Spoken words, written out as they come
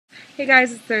Hey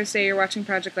guys, it's Thursday. You're watching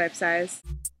Project Lifesize.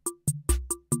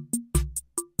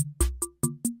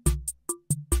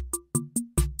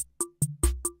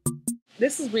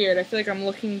 This is weird. I feel like I'm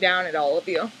looking down at all of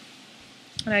you.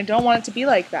 And I don't want it to be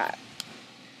like that.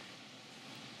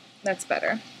 That's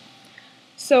better.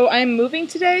 So I'm moving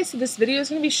today, so this video is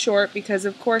going to be short because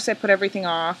of course I put everything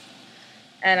off.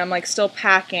 And I'm like still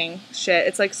packing shit.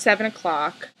 It's like 7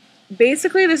 o'clock.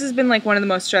 Basically, this has been like one of the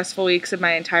most stressful weeks of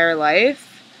my entire life.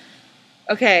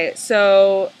 Okay,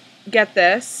 so get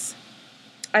this.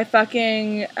 I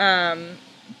fucking was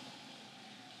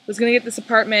gonna get this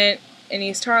apartment in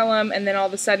East Harlem, and then all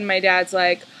of a sudden my dad's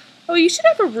like, oh, you should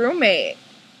have a roommate.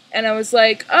 And I was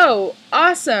like, oh,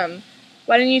 awesome.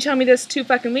 Why didn't you tell me this 2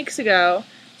 fucking weeks ago?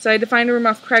 So I had to find a room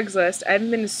off Craigslist. I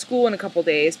haven't been to school in a couple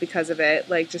days because of it,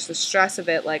 like just the stress of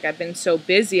it. Like I've been so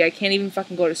busy, I can't even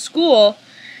fucking go to school.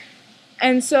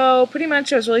 And so pretty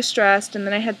much I was really stressed, and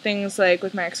then I had things like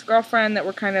with my ex-girlfriend that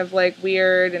were kind of like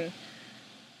weird, and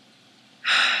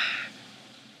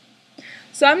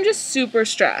so I'm just super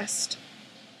stressed.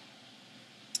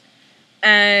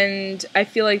 And I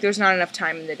feel like there's not enough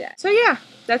time in the day. So yeah,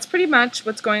 that's pretty much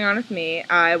what's going on with me.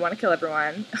 I want to kill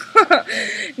everyone.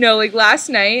 No, like last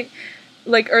night,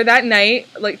 or that night,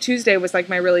 like Tuesday was like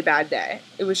my really bad day.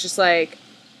 It was just like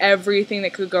everything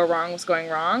that could go wrong was going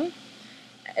wrong.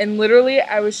 And literally,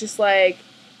 I was just like,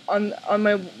 on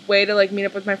my way to like meet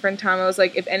up with my friend Tom, I was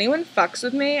like, if anyone fucks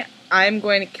with me, I'm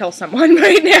going to kill someone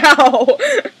right now.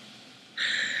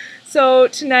 So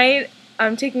tonight,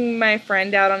 I'm taking my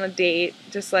friend out on a date,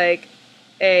 just like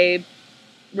a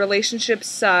relationship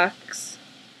sucks,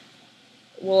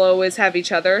 we'll always have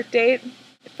each other date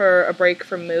for a break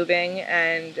from moving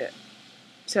and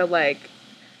to like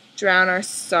drown our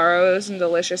sorrows in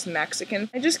delicious Mexican.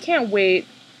 I just can't wait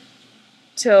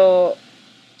till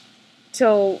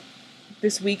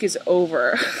this week is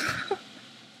over.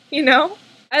 You know?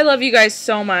 I love you guys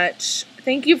so much.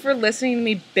 Thank you for listening to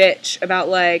me bitch about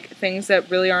like things that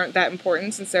really aren't that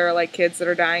important, since there are like kids that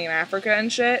are dying in Africa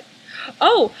and shit.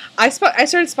 Oh, I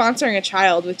started sponsoring a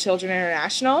child with Children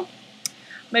International.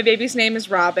 My baby's name is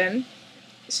Robin.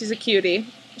 She's a cutie.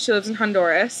 She lives in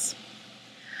Honduras.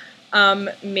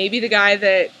 Maybe the guy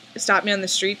that stopped me on the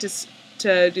street to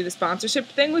do the sponsorship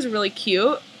thing was really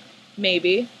cute.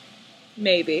 Maybe.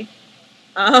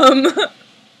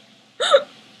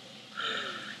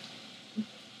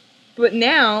 But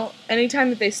now,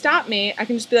 anytime that they stop me, I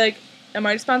can just be like, I'm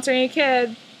already sponsoring a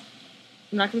kid.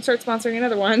 I'm not going to start sponsoring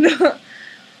another one.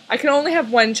 I can only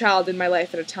have one child in my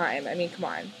life at a time. I mean, come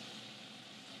on.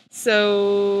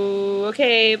 So,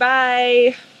 okay,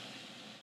 bye.